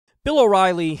Bill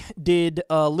O'Reilly did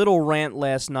a little rant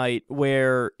last night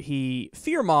where he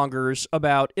fearmongers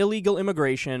about illegal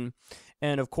immigration,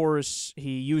 and of course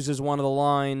he uses one of the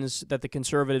lines that the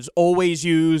conservatives always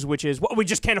use, which is, well, we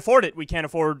just can't afford it. We can't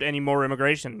afford any more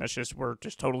immigration. We're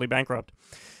just totally bankrupt.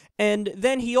 And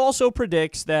then he also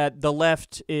predicts that the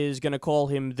left is going to call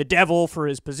him the devil for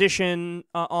his position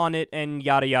on it, and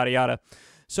yada, yada, yada.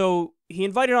 So he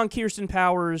invited on Kirsten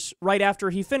Powers right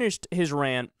after he finished his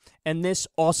rant, and this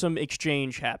awesome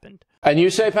exchange happened. And you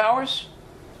say, Powers?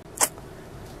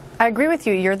 I agree with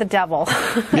you. You're the devil,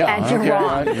 Yeah, and you're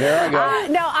wrong. There I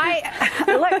go. No,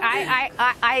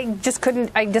 I just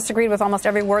couldn't. I disagreed with almost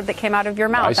every word that came out of your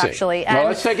mouth, actually. Well,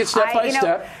 let's take it step by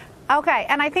step. Okay,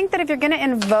 and I think that if you're going to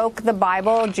invoke the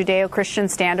Bible, Judeo-Christian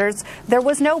standards, there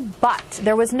was no but.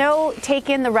 There was no take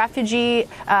in the refugee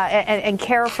and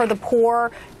care for the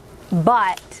poor,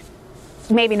 but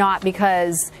maybe not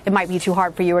because it might be too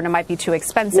hard for you and it might be too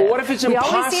expensive. Well, what if it's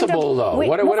impossible, though?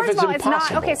 What if it's impossible? It's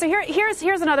not. Okay, so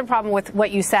here's another problem with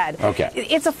what you said. Okay.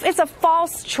 It's a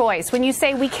false choice when you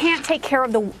say we can't take care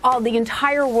of the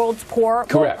entire world's poor.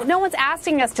 Correct. Well, no one's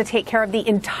asking us to take care of the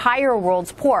entire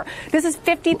world's poor. This is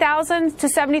 50,000 to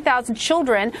 70,000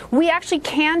 children. We actually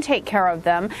can take care of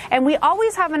them, and we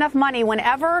always have enough money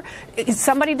whenever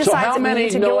somebody decides that we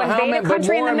need to go invade a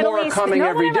country in the Middle East. No one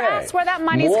ever asks where that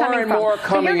money's coming from.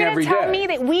 But you're going to tell me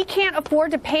that we can't afford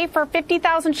to pay for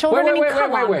 50,000 children?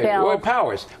 Wait, Bill.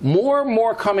 Powers.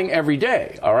 More coming every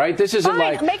day, all right? This isn't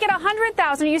Fine, like... make it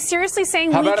 100,000. Are you seriously saying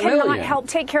we cannot help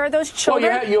take care of those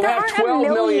children? Well, you have 12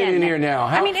 million in here now.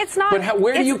 I mean, it's not... But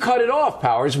where do you cut it off,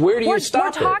 Powers? Where do you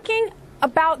stop it? We're talking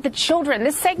about the children.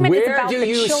 This segment is about the children.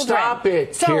 Where do you stop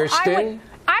it, Kirsten?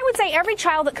 I would say every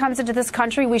child that comes into this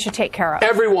country, we should take care of.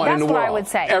 Everyone in the world. That's what I would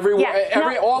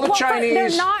say. All the Chinese.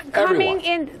 They're not coming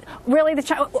in. Really,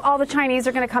 all the Chinese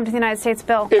are going to come to the United States,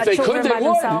 Bill. If they could, they would.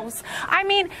 Themselves. I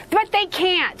mean, but they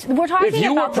can't. We're talking about if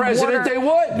you were president, they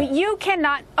would. But you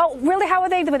cannot. Oh, really? How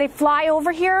would they? Would they fly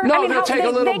over here? No, they'll take a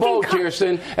little boat,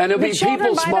 Kirsten, and there'll be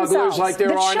people smugglers like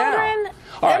there are now.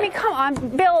 I mean, come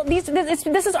on, Bill. This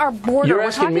is our border.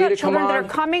 We're talking about children that are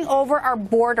coming over our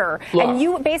border. Look. And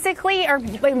you basically are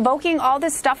invoking all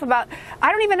this stuff about,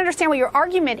 I don't even understand what your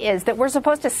argument is, that we're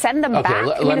supposed to send them back.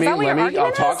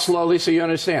 I'll talk slowly so you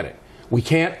understand it. We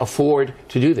can't afford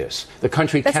to do this. The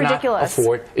country cannot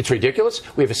afford. It's ridiculous.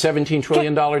 We have a $17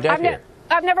 trillion debt here.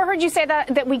 I've never heard you say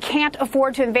that we can't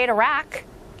afford to invade Iraq.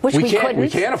 Which we couldn't. We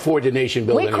can't afford the nation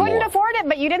building anymore. We couldn't afford it,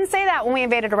 but you didn't say that when we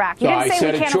invaded Iraq. You didn't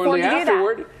say we can't afford to do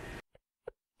that.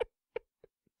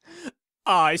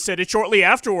 I said it shortly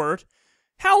afterward.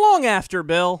 How long after,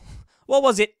 Bill? What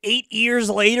was it, 8 years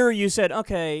later? You said,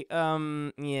 okay,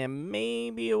 yeah,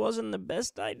 maybe it wasn't the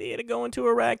best idea to go into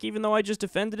Iraq, even though I just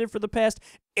defended it for the past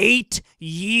 8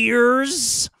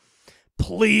 years?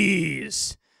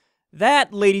 Please.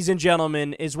 That, ladies and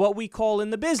gentlemen, is what we call in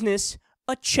the business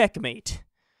a checkmate.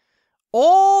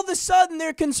 All of a sudden,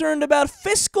 they're concerned about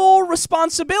fiscal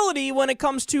responsibility when it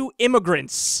comes to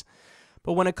immigrants.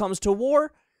 But when it comes to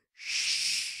war,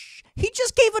 shh. He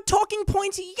just gave a talking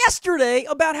point yesterday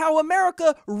about how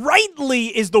America rightly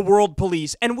is the world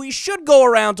police, and we should go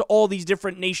around to all these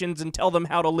different nations and tell them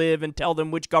how to live and tell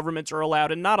them which governments are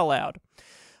allowed and not allowed.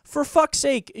 For fuck's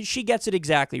sake, she gets it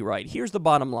exactly right. Here's the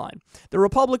bottom line. The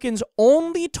Republicans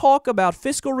only talk about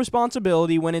fiscal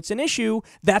responsibility when it's an issue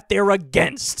that they're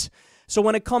against. So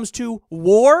when it comes to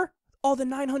war, the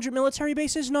 900 military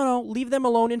bases? No, leave them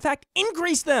alone. In fact,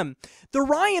 increase them. The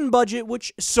Ryan budget,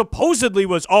 which supposedly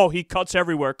was, he cuts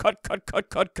everywhere. Cut.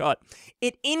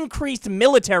 It increased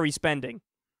military spending.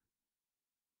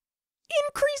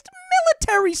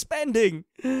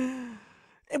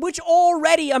 Which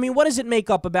already, what does it make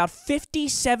up? About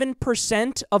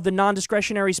 57% of the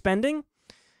non-discretionary spending?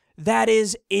 That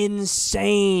is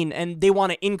insane, and they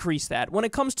want to increase that. When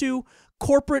it comes to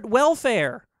corporate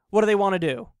welfare, what do they want to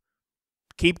do?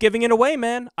 Keep giving it away,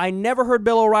 man. I never heard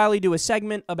Bill O'Reilly do a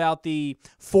segment about the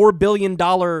 $4 billion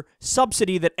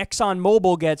subsidy that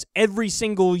ExxonMobil gets every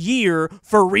single year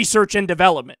for research and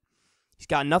development. He's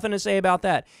got nothing to say about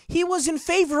that. He was in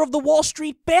favor of the Wall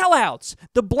Street bailouts,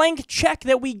 the blank check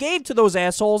that we gave to those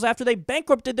assholes after they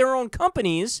bankrupted their own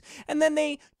companies, and then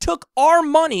they took our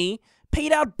money,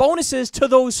 paid out bonuses to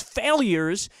those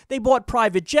failures. They bought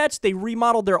private jets. They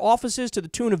remodeled their offices to the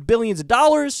tune of billions of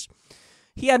dollars.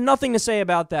 He had nothing to say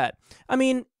about that.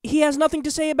 He has nothing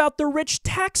to say about the rich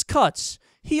tax cuts.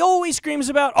 He always screams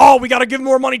about, we got to give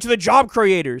more money to the job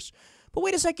creators. But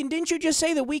wait a second, didn't you just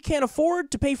say that we can't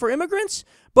afford to pay for immigrants,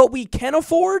 but we can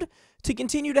afford to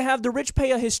continue to have the rich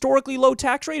pay a historically low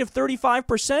tax rate of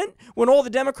 35% when all the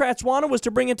Democrats wanted was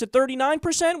to bring it to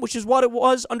 39%, which is what it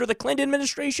was under the Clinton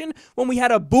administration when we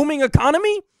had a booming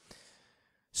economy.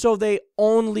 So they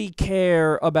only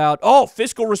care about,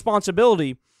 fiscal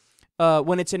responsibility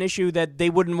when it's an issue that they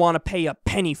wouldn't want to pay a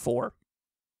penny for.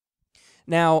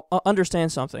 Now,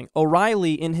 understand something.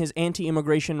 O'Reilly, in his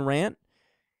anti-immigration rant,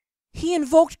 he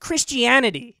invoked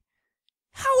Christianity.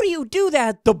 How do you do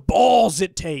that? The balls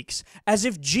it takes. As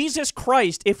if Jesus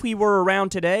Christ, if he were around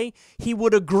today, he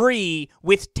would agree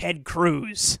with Ted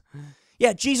Cruz.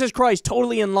 Yeah, Jesus Christ,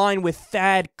 totally in line with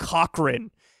Thad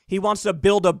Cochran. He wants to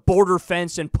build a border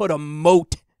fence and put a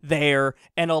moat there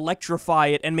and electrify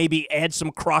it and maybe add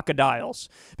some crocodiles.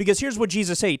 Because here's what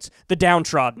Jesus hates, the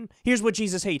downtrodden. Here's what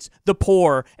Jesus hates, the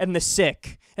poor and the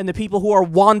sick and the people who are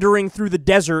wandering through the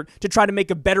desert to try to make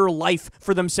a better life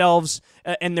for themselves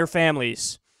and their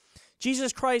families.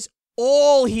 Jesus Christ,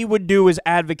 all he would do is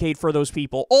advocate for those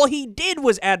people. All he did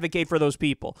was advocate for those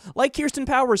people. Like Kirsten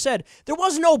Powers said, there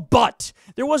was no but.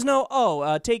 There was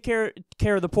no, take care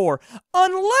of the poor.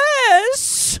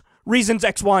 Unless reasons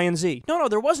X, Y, and Z. No,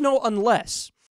 there was no unless.